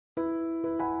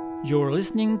You're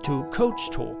listening to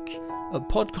Coach Talk, a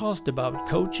podcast about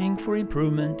coaching for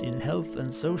improvement in health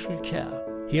and social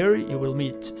care. Here you will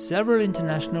meet several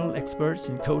international experts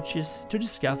and coaches to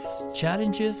discuss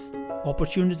challenges,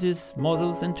 opportunities,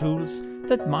 models and tools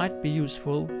that might be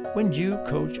useful when you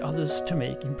coach others to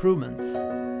make improvements.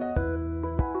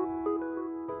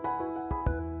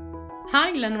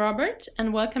 Hi, Glenn Robert,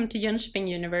 and welcome to Jönköping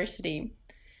University.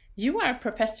 You are a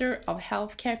professor of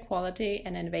healthcare quality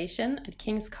and innovation at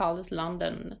King's College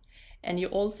London, and you're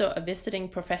also a visiting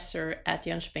professor at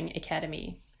Jönköping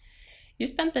Academy. You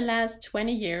spent the last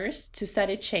 20 years to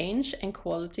study change and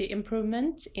quality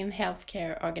improvement in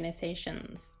healthcare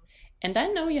organizations. And I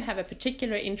know you have a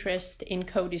particular interest in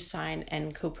co-design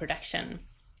and co-production.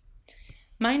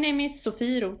 My name is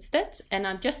Sofie Rotstedt, and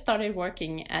I just started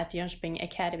working at Jönköping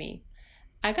Academy.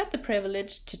 I got the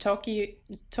privilege to talk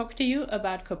to you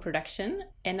about co-production,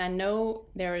 and I know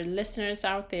there are listeners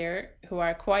out there who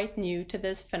are quite new to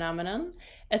this phenomenon,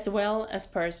 as well as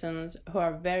persons who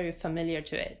are very familiar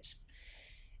to it.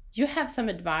 You have some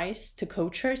advice to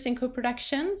coachers in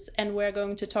co-productions, and we're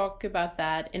going to talk about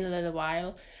that in a little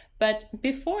while. But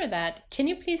before that, can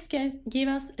you please give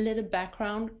us a little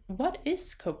background? What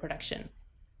is co-production?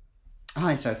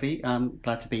 Hi, Sophie. I'm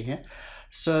glad to be here.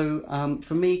 So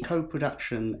for me,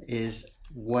 co-production is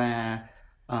where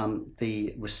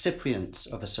the recipients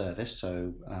of a service,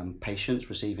 so patients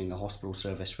receiving a hospital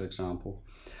service, for example,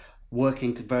 work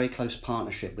in very close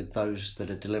partnership with those that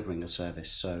are delivering a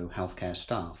service, so healthcare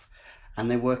staff. And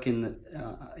they work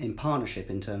in partnership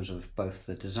in terms of both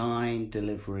the design,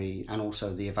 delivery, and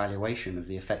also the evaluation of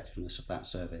the effectiveness of that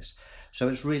service. So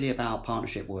it's really about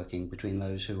partnership working between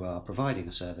those who are providing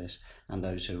a service and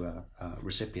those who are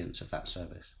recipients of that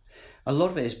service. A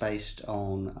lot of it is based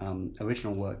on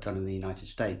original work done in the United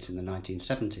States in the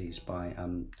 1970s by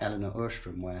Eleanor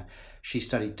Ostrom, where she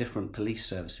studied different police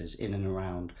services in and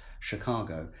around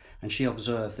Chicago, and she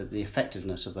observed that the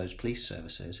effectiveness of those police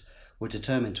services were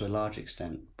determined to a large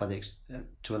extent by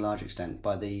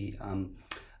the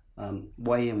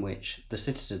way in which the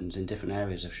citizens in different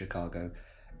areas of Chicago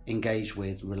engaged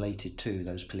with related to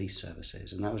those police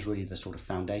services. And that was really the sort of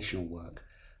foundational work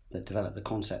that developed the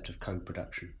concept of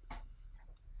co-production.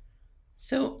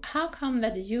 So how come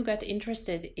that you got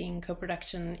interested in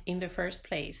co-production in the first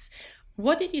place?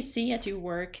 What did you see at your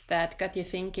work that got you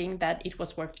thinking that it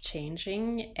was worth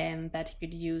changing and that you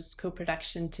could use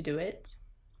co-production to do it?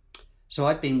 So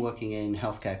I've been working in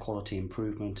healthcare quality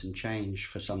improvement and change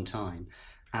for some time,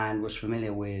 and was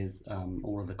familiar with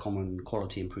all of the common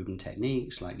quality improvement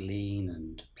techniques like Lean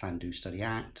and Plan, Do, Study,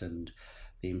 Act and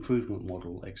the improvement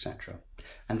model, etc.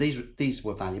 And these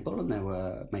were valuable, and they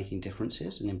were making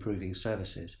differences and improving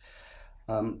services.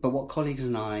 But what colleagues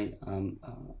and I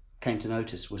came to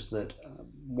notice was that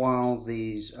while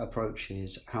these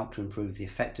approaches helped to improve the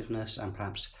effectiveness and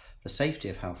perhaps the safety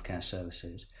of healthcare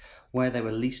services, where they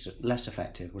were less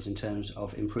effective was in terms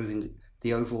of improving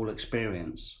the overall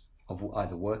experience of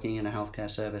either working in a healthcare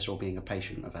service or being a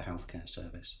patient of a healthcare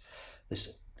service.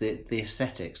 The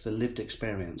aesthetics, the lived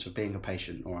experience of being a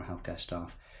patient or a healthcare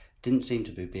staff didn't seem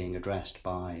to be being addressed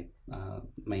by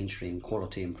mainstream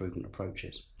quality improvement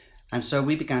approaches. And so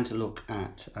we began to look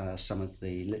at some of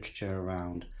the literature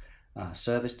around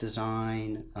service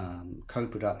design,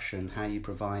 co-production, how you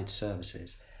provide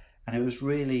services. And it was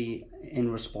really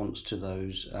in response to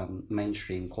those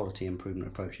mainstream quality improvement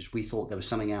approaches. We thought there was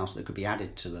something else that could be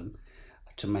added to them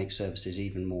to make services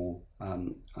even more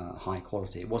high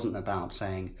quality. It wasn't about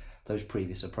saying those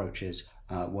previous approaches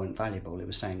weren't valuable. It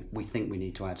was saying we think we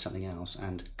need to add something else,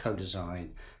 and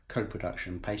co-design,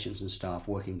 co-production, patients and staff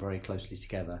working very closely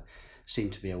together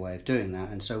seemed to be a way of doing that.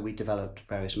 And so we developed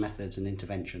various methods and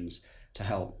interventions to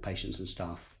help patients and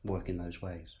staff work in those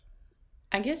ways.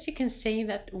 I guess you can say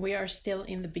that we are still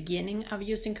in the beginning of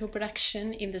using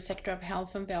co-production in the sector of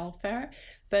health and welfare,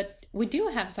 but we do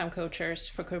have some coaches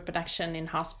for co-production in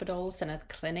hospitals and at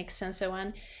clinics and so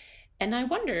on. And I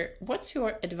wonder, what's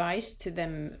your advice to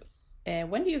them?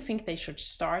 When do you think they should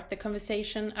start the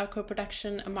conversation of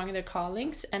co-production among their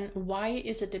colleagues, and why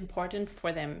is it important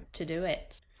for them to do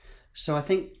it? So I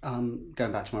think,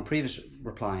 going back to my previous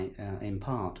reply in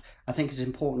part, I think it's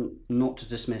important not to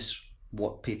dismiss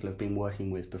what people have been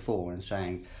working with before and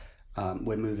saying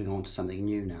we're moving on to something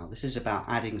new now. This is about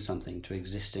adding something to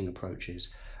existing approaches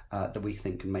that we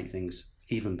think can make things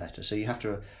even better. So you have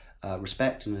to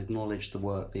respect and acknowledge the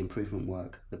work, the improvement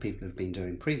work that people have been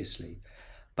doing previously.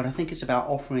 But I think it's about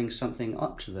offering something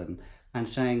up to them and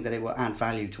saying that it will add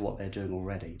value to what they're doing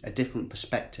already, a different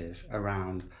perspective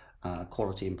around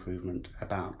quality improvement,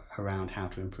 around how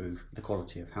to improve the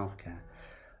quality of healthcare.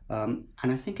 And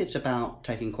I think it's about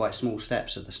taking quite small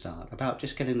steps at the start, about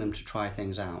just getting them to try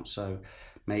things out. So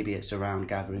maybe it's around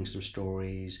gathering some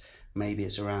stories, maybe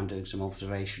it's around doing some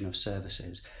observation of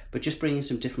services, but just bringing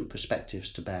some different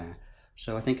perspectives to bear.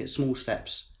 So I think it's small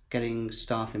steps, getting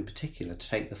staff in particular to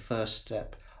take the first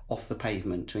step off the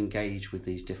pavement to engage with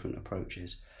these different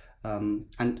approaches, and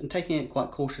taking it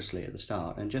quite cautiously at the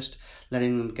start and just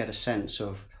letting them get a sense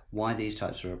of why these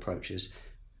types of approaches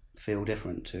feel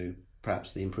different to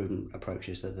perhaps the improvement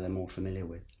approaches that they're more familiar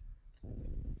with.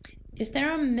 Is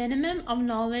there a minimum of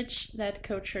knowledge that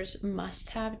coaches must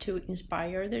have to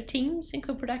inspire their teams in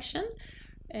co-production?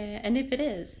 And if it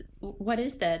is, what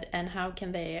is that and how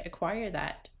can they acquire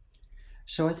that?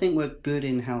 So I think we're good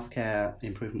in healthcare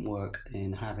improvement work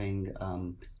in having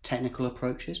technical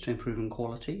approaches to improving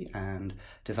quality and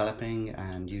developing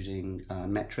and using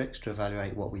metrics to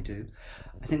evaluate what we do.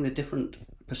 I think the different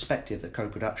perspective that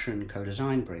co-production,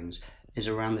 co-design brings is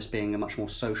around this being a much more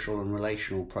social and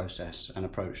relational process and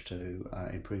approach to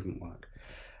improvement work.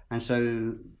 And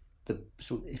so,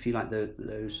 if you like,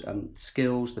 those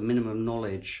skills, the minimum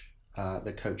knowledge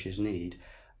that coaches need,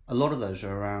 a lot of those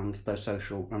are around those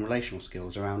social and relational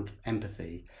skills, around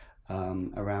empathy,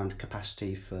 around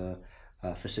capacity for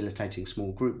facilitating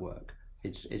small group work.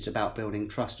 It's about building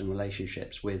trust and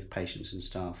relationships with patients and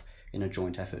staff in a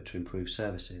joint effort to improve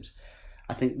services.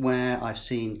 I think where I've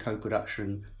seen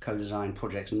co-production, co-design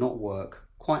projects not work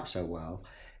quite so well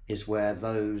is where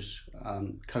those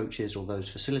coaches or those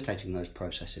facilitating those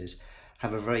processes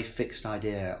have a very fixed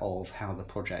idea of how the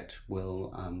project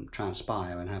will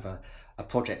transpire and have a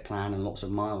project plan and lots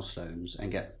of milestones,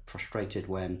 and get frustrated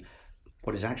when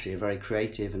what is actually a very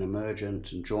creative and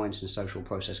emergent and joint and social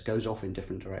process goes off in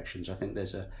different directions. I think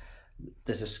there's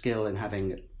a skill in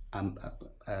having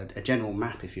a general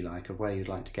map, if you like, of where you'd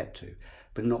like to get to,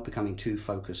 but not becoming too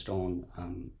focused on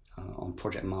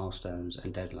project milestones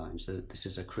and deadlines. This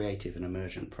is a creative and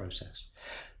emergent process.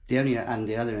 The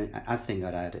other thing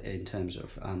I'd add in terms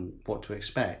of what to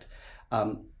expect,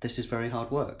 this is very hard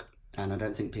work, and I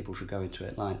don't think people should go into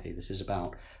it lightly. This is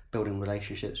about building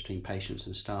relationships between patients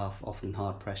and staff, often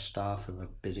hard-pressed staff who are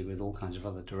busy with all kinds of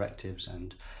other directives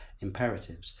and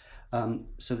imperatives.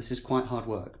 So this is quite hard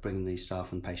work, bringing these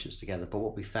staff and patients together. But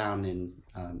what we found in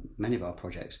many of our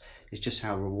projects is just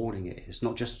how rewarding it is,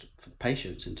 not just for the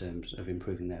patients in terms of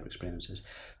improving their experiences,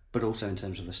 but also in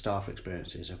terms of the staff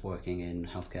experiences of working in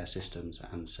healthcare systems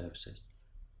and services.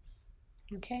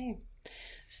 Okay.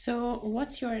 So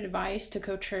what's your advice to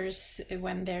coaches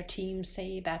when their teams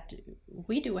say that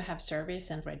we do have surveys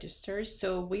and registers,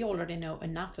 so we already know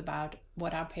enough about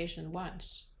what our patient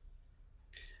wants?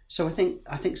 So I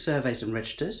think surveys and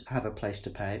registers have a place to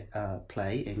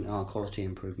play in our quality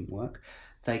improvement work.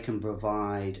 They can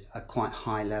provide a quite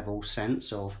high level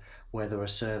sense of whether a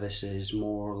service is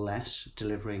more or less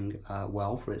delivering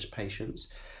well for its patients.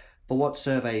 But what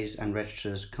surveys and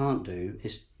registers can't do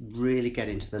is really get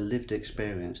into the lived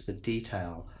experience, the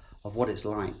detail of what it's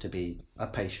like to be a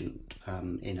patient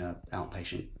in an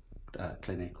outpatient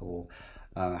clinic or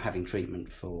having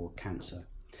treatment for cancer.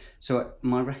 So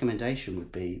my recommendation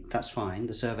would be, that's fine,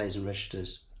 the surveys and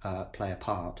registers play a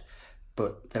part,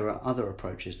 but there are other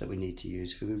approaches that we need to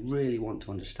use if we really want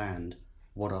to understand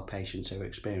what our patients are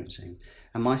experiencing.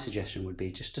 And my suggestion would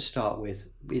be just to start with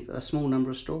a small number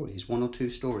of stories, 1 or 2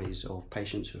 stories of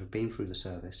patients who have been through the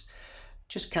service.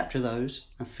 Just capture those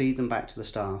and feed them back to the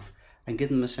staff and give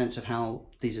them a sense of how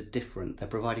these are different. They're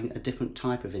providing a different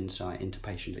type of insight into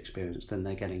patient experience than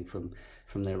they're getting from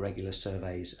their regular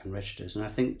surveys and registers. And I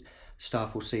think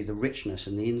staff will see the richness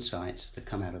and the insights that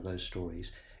come out of those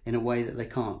stories in a way that they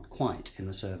can't quite in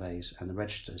the surveys and the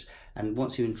registers. And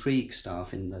once you intrigue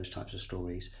staff in those types of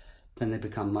stories, then they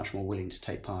become much more willing to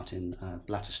take part in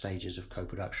latter stages of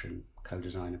co-production,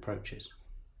 co-design approaches.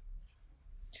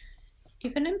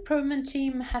 If an improvement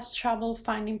team has trouble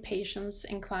finding patients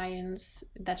and clients,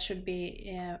 that should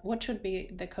be what should be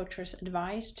the coach's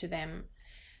advice to them?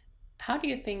 How do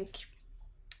you think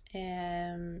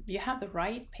you have the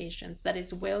right patients that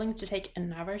is willing to take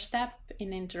another step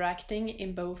in interacting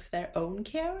in both their own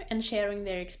care and sharing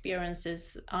their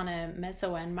experiences on a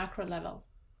meso and macro level?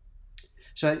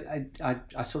 So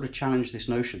I sort of challenge this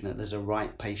notion that there's a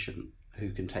right patient who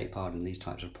can take part in these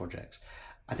types of projects.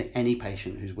 I think any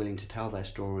patient who's willing to tell their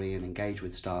story and engage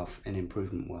with staff in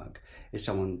improvement work is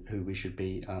someone who we should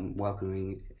be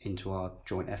welcoming into our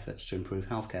joint efforts to improve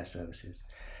healthcare services.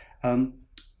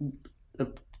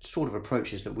 The sort of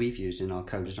approaches that we've used in our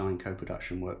co-design,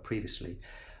 co-production work previously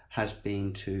has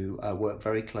been to work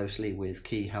very closely with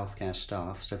key healthcare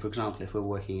staff. So, for example, if we're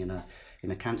working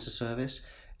in a cancer service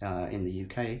in the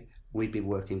UK, we'd be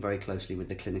working very closely with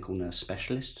the clinical nurse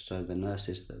specialists, so the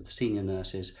nurses, the senior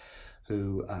nurses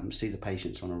who see the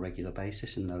patients on a regular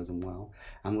basis and know them well,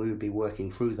 and we would be working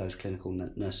through those clinical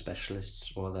nurse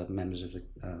specialists or the members of the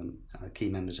key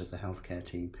members of the healthcare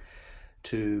team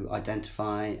to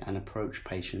identify and approach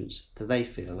patients that they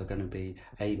feel are going to be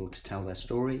able to tell their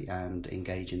story and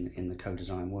engage in the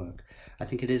co-design work. I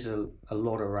think it is a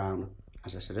lot around,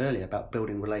 as I said earlier, about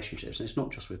building relationships, and it's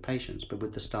not just with patients but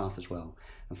with the staff as well,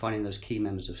 and finding those key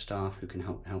members of staff who can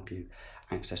help you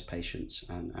access patients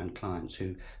and clients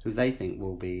who they think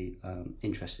will be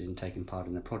interested in taking part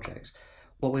in the projects.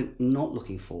 What we're not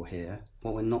looking for here,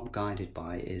 what we're not guided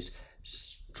by, is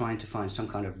trying to find some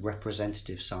kind of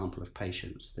representative sample of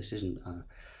patients. This isn't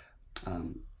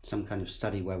some kind of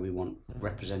study where we want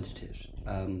representatives.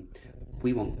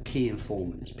 We want key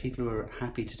informants, people who are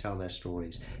happy to tell their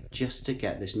stories, just to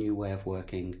get this new way of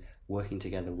working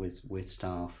together with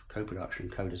staff, co-production,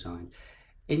 co-design,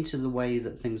 into the way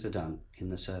that things are done in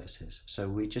the services. So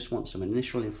we just want some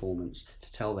initial informants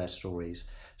to tell their stories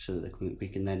so that we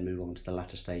can then move on to the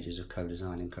latter stages of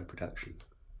co-design and co-production.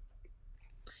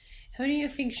 Who do you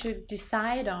think should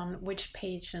decide on which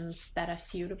patients that are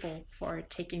suitable for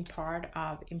taking part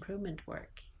of improvement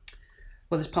work?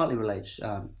 Well, this partly relates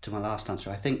to my last answer.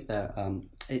 I think that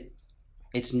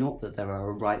it's not that there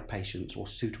are right patients or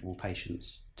suitable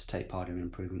patients to take part in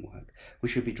improvement work. We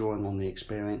should be drawing on the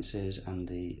experiences and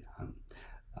the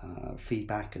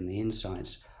feedback and the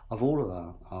insights of all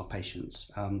of our patients.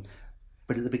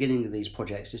 But at the beginning of these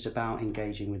projects, it's about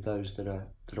engaging with those that are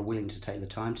willing to take the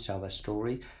time to tell their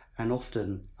story. And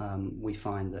often we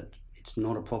find that it's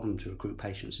not a problem to recruit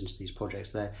patients into these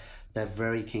projects. They're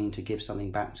very keen to give something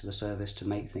back to the service to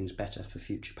make things better for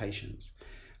future patients.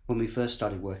 When we first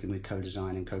started working with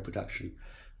co-design and co-production,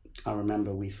 I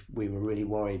remember we were really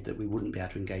worried that we wouldn't be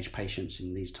able to engage patients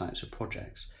in these types of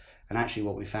projects. And actually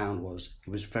what we found was it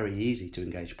was very easy to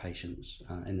engage patients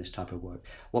in this type of work.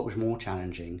 What was more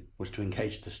challenging was to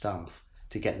engage the staff,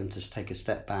 to get them to take a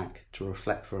step back, to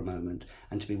reflect for a moment,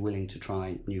 and to be willing to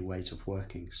try new ways of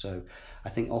working. So I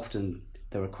think often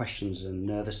there are questions and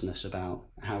nervousness about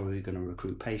how are we going to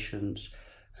recruit patients,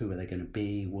 who are they going to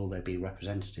be, will they be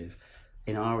representative?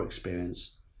 In our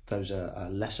experience, those are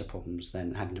lesser problems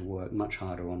than having to work much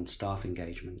harder on staff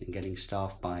engagement and getting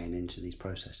staff buy-in into these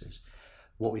processes.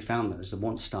 What we found, though, is that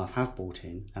once staff have bought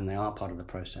in and they are part of the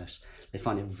process, they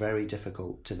find it very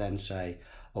difficult to then say,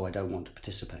 oh, I don't want to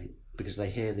participate, because they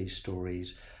hear these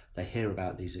stories, they hear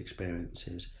about these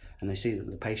experiences, and they see that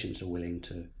the patients are willing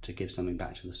to give something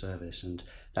back to the service, and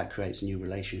that creates new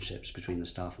relationships between the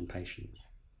staff and patients.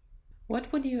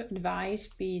 What would your advice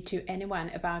be to anyone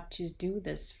about to do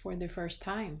this for the first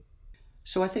time?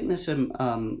 So I think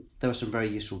there are some very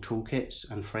useful toolkits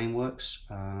and frameworks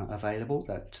available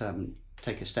that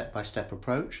take a step-by-step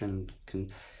approach and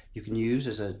you can use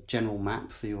as a general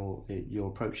map for your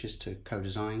approaches to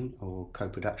co-design or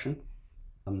co-production.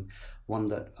 One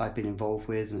that I've been involved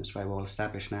with, and it's very well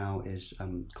established now, is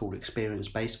called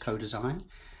experience-based co-design,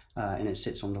 and it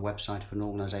sits on the website of an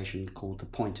organisation called the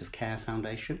Point of Care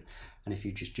Foundation. And if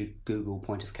you just do Google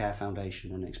Point of Care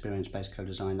Foundation and experience-based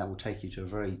co-design, that will take you to a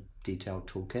very detailed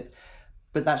toolkit.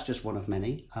 But that's just one of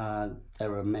many.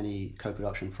 There are many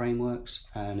co-production frameworks,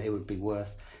 and it would be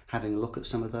worth having a look at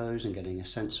some of those and getting a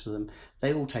sense for them.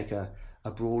 They all take a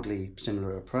broadly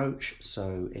similar approach.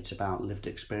 So it's about lived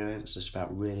experience. It's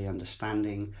about really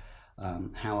understanding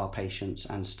how our patients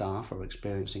and staff are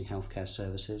experiencing healthcare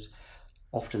services.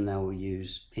 Often they will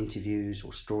use interviews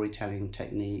or storytelling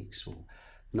techniques or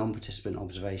non-participant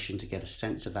observation to get a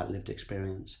sense of that lived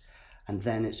experience. And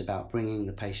then it's about bringing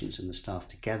the patients and the staff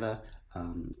together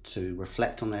to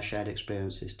reflect on their shared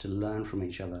experiences, to learn from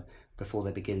each other before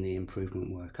they begin the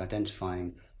improvement work,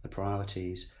 identifying the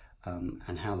priorities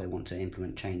and how they want to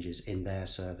implement changes in their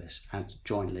service and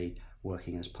jointly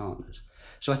working as partners.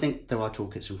 So I think there are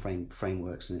toolkits and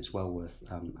frameworks, and it's well worth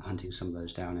hunting some of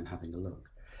those down and having a look.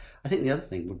 I think the other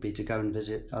thing would be to go and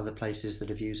visit other places that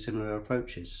have used similar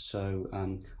approaches.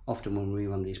 So often when we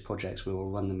run these projects, we will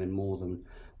run them in more than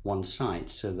one site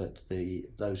so that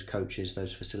those coaches,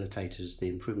 those facilitators, the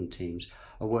improvement teams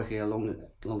are working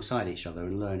alongside each other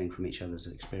and learning from each other's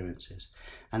experiences.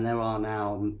 And there are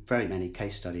now very many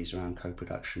case studies around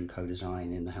co-production,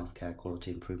 co-design in the healthcare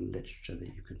quality improvement literature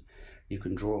that you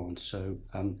can draw on. So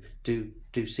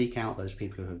do seek out those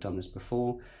people who have done this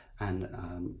before, and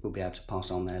we'll be able to pass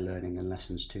on their learning and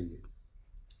lessons to you.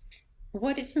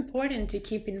 What is important to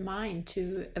keep in mind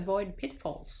to avoid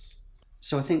pitfalls?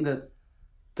 So I think that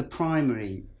the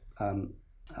primary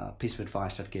piece of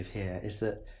advice I'd give here is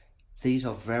that these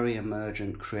are very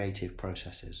emergent creative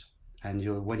processes,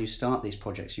 And when you start these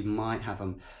projects, you might have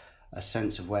a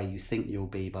sense of where you think you'll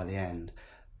be by the end,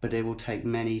 but it will take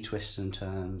many twists and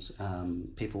turns.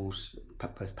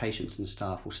 Both patients and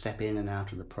staff will step in and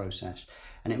out of the process,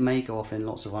 and it may go off in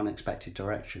lots of unexpected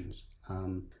directions.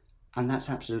 And that's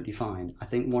absolutely fine. I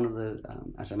think one of the,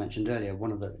 as I mentioned earlier,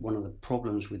 one of the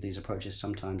problems with these approaches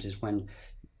sometimes is when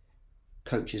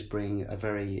coaches bring a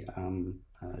very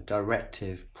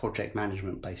directive project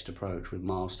management based approach with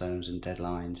milestones and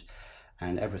deadlines,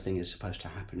 and everything is supposed to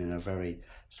happen in a very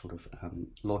sort of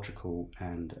logical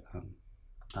and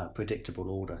predictable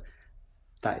order.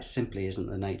 That simply isn't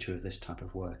the nature of this type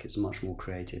of work. It's much more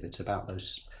creative. It's about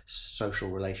those social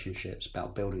relationships,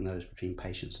 about building those between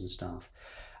patients and staff.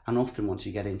 And often once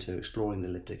you get into exploring the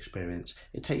lived experience,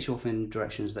 it takes you off in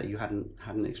directions that you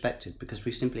hadn't expected, because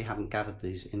we simply haven't gathered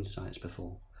these insights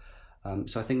before.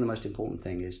 So I think the most important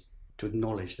thing is to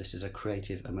acknowledge this is a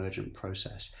creative, emergent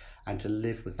process, and to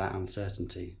live with that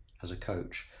uncertainty as a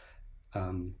coach.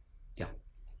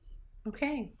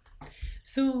 Okay.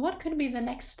 So what could be the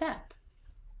next step?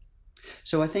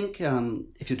 So I think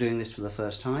if you're doing this for the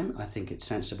first time, I think it's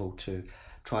sensible to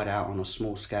try it out on a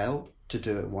small scale, to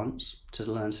do it once, to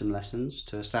learn some lessons,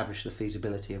 to establish the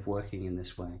feasibility of working in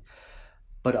this way.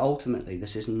 But ultimately,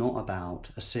 this is not about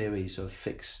a series of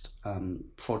fixed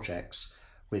projects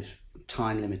with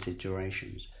time-limited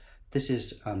durations. This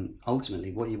is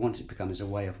ultimately what you want it to become is a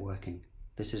way of working.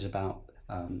 This is about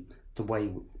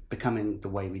becoming the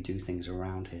way we do things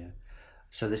around here.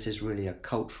 So this is really a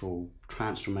cultural,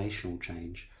 transformational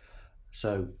change.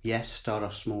 So yes, start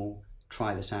off small,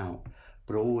 try this out,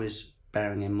 but always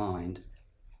bearing in mind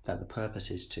that the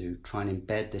purpose is to try and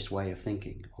embed this way of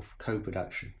thinking, of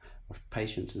co-production, of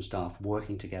patients and staff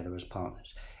working together as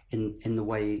partners in the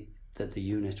way that the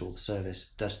unit or the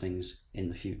service does things in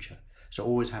the future. So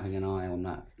always having an eye on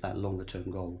that longer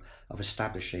term goal of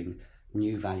establishing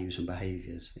new values and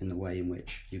behaviours in the way in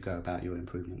which you go about your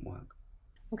improvement work.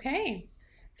 Okay.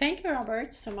 Thank you,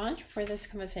 Robert, so much for this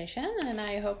conversation, and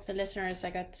I hope the listeners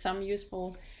got some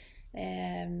useful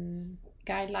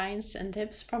guidelines and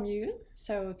tips from you.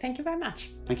 So thank you very much.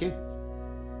 Thank you.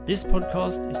 This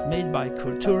podcast is made by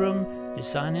Kulturum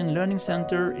Design and Learning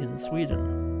Center in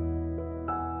Sweden.